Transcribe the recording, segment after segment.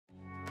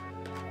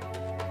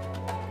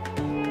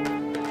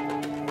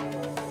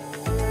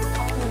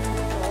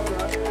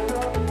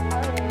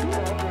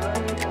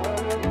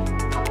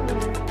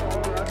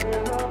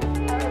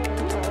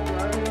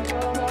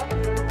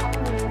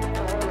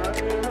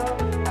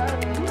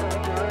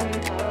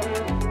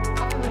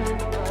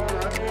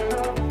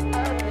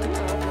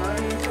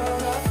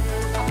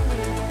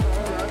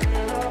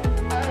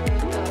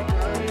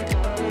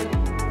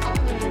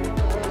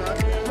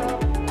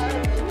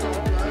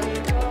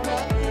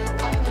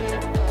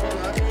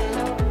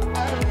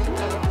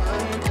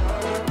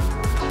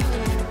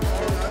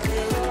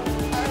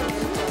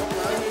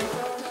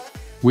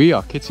We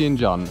are Kitti and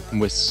John, and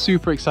we're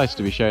super excited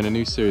to be sharing a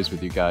new series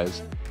with you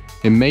guys.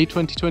 In May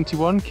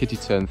 2021,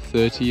 Kitti turned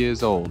 30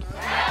 years old.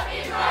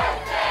 Happy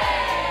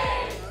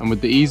birthday! And with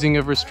the easing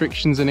of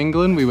restrictions in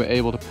England, we were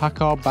able to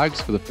pack our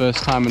bags for the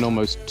first time in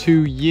almost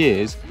 2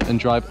 years and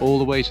drive all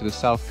the way to the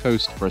south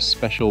coast for a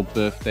special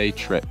birthday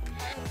trip.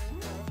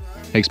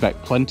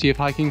 Expect plenty of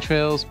hiking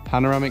trails,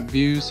 panoramic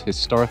views,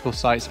 historical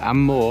sites and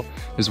more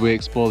as we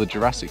explore the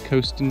Jurassic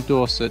coast in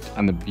Dorset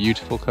and the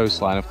beautiful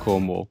coastline of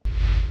Cornwall.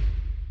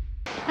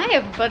 Hi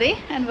everybody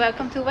and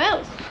welcome to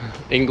Wales.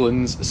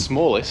 England's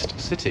smallest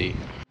city.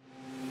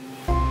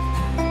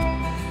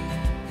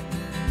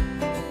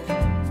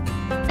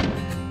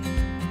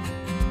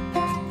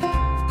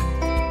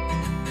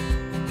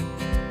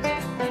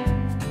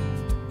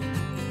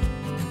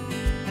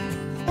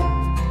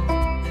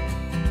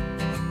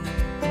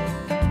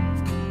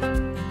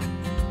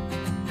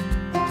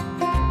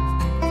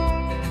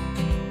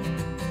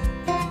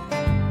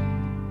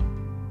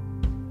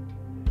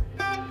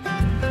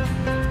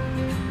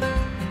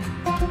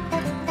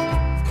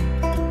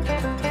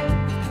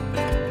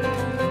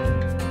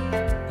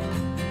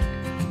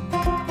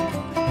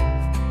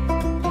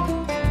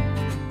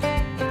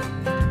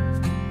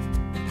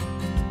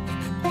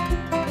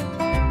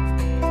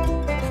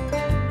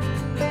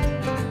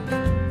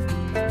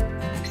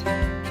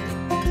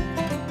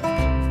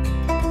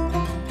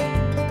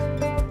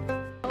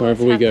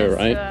 Wherever we go,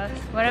 right?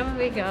 Wherever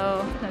we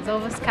go, there's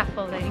always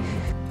scaffolding.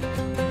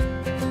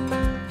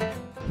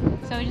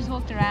 So we just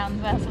walked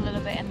around Wales a little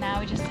bit and now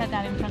we just sat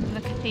down in front of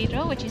the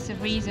cathedral, which is the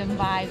reason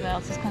why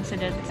Wales is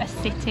considered a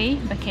city,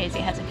 because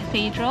it has a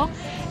cathedral.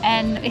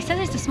 And it says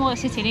it's the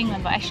smallest city in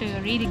England, but actually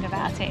we're reading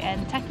about it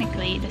and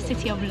technically the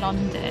city of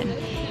London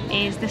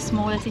is the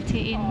smallest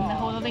city in the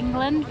whole of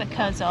England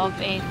because of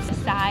its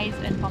size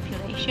and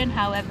population.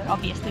 However,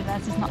 obviously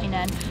Wales is not in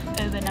an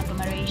urban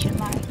agglomeration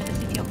like the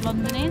city of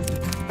London is.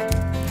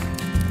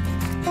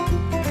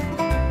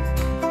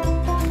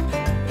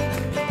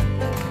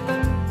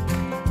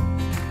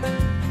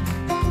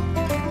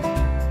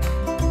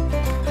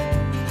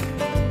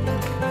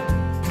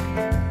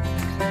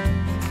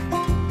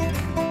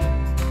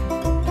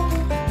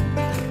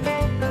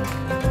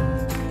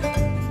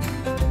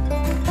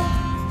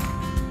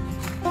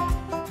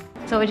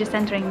 So we're just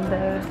entering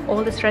the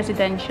oldest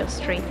residential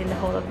street in the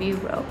whole of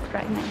Europe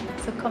right now.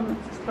 So come,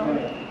 let's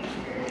explore.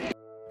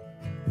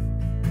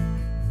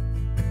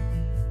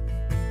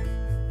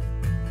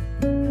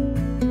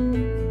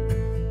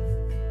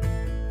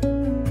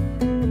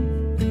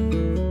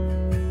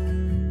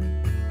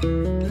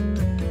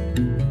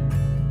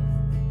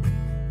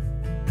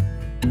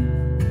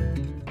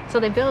 So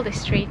they built this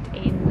street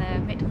in the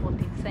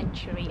mid-14th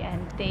century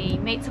and they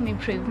made some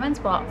improvements,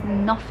 but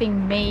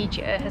nothing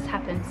major has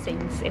happened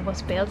since it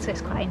was built, so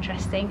it's quite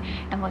interesting.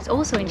 And what's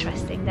also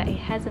interesting that it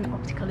has an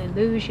optical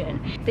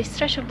illusion. This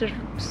stretch of the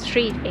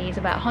street is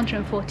about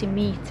 140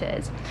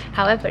 meters.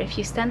 However, if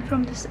you stand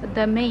from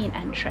the main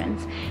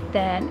entrance,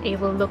 then it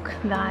will look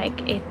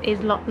like it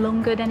is a lot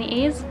longer than it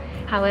is.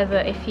 However,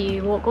 if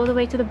you walk all the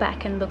way to the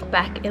back and look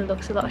back, it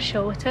looks a lot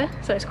shorter,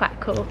 so it's quite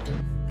cool.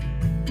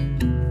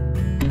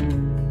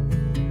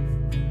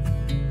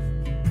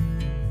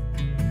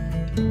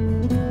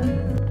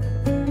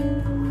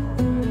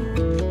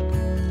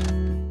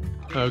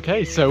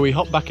 Okay, so we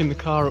hopped back in the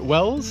car at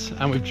Wells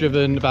and we've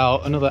driven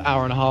about another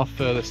hour and a half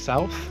further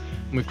south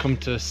and we've come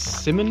to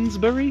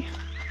Simonsbury.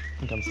 I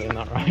think I'm saying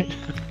that right.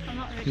 I'm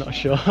not really Not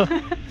sure.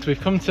 So we've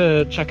come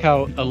to check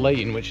out a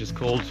lane which is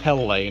called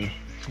Hell Lane,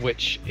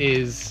 which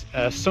is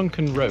a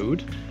sunken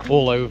road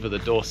all over the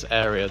Dorset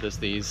area. There's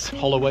these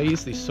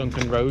hollowways, these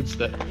sunken roads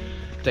that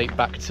date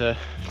back to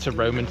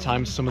Roman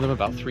times, some of them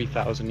about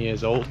 3,000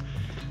 years old.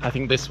 I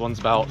think this one's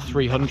about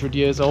 300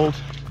 years old.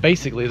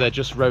 Basically, they're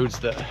just roads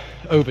that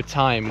over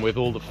time, with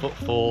all the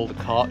footfall, the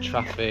cart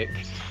traffic,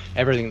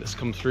 everything that's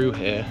come through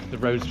here, the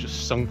road's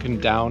just sunken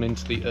down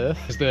into the earth.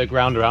 Because the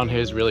ground around here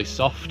is really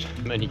soft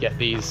and you get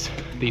these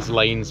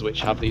lanes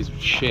which have these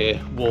sheer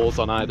walls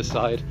on either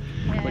side,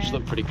 which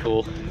look pretty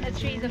cool. The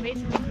trees are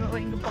basically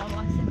growing above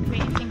us and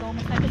creating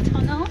almost like a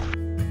tunnel.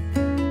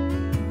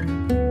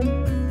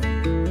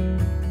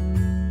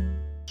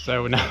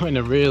 So we're now in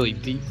a really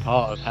deep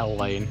part of Hell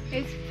Lane.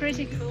 It's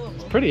pretty cool.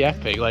 It's pretty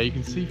epic, like you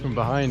can see from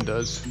behind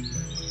us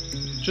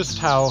just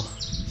how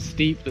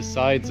steep the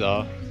sides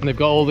are. And they've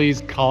got all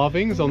these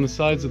carvings on the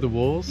sides of the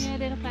walls. Yeah,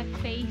 they look like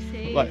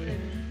faces Like,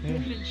 and yeah.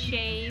 different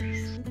shapes.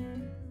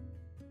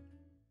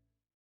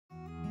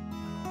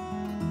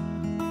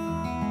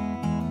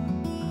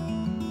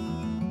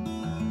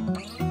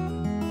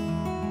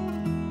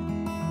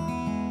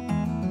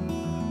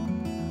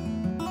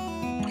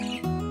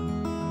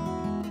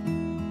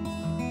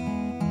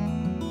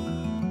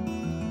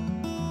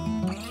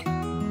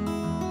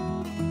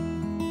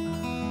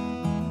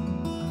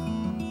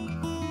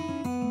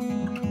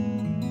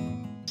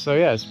 So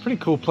yeah, it's a pretty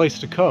cool place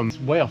to come. It's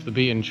way off the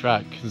beaten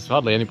track. There's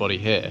hardly anybody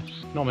here.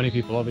 Not many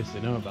people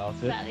obviously know about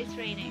it. Well, it's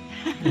raining.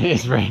 It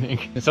is raining.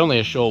 It's only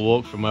a short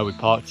walk from where we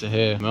parked to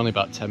here. Only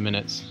about 10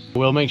 minutes.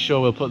 We'll make sure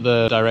we'll put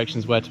the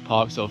directions where to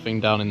park sort of thing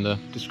down in the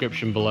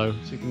description below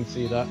so you can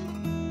see that.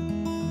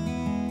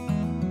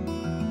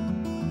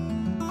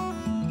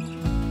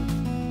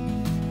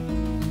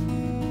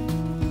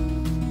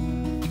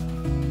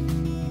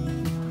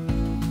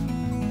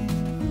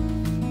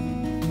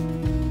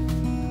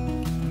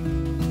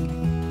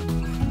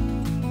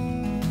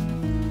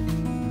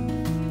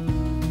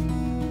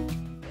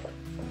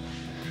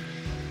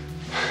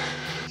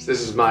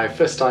 This is my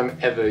first time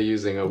ever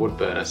using a wood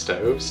burner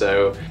stove,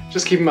 so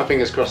just keeping my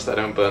fingers crossed that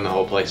I don't burn the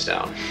whole place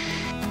down.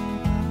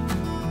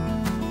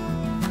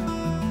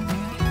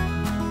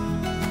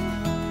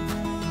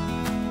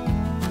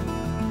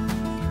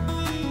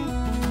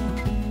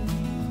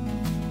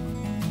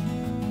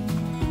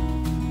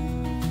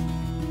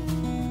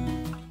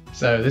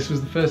 So this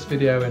was the first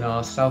video in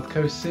our South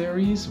Coast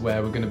series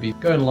where we're going to be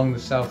going along the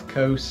South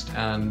Coast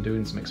and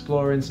doing some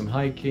exploring, some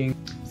hiking.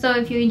 So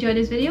if you enjoyed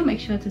this video, make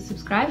sure to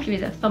subscribe, give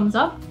it a thumbs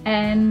up,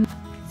 and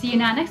see you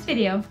in our next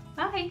video.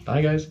 Bye!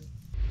 Bye guys!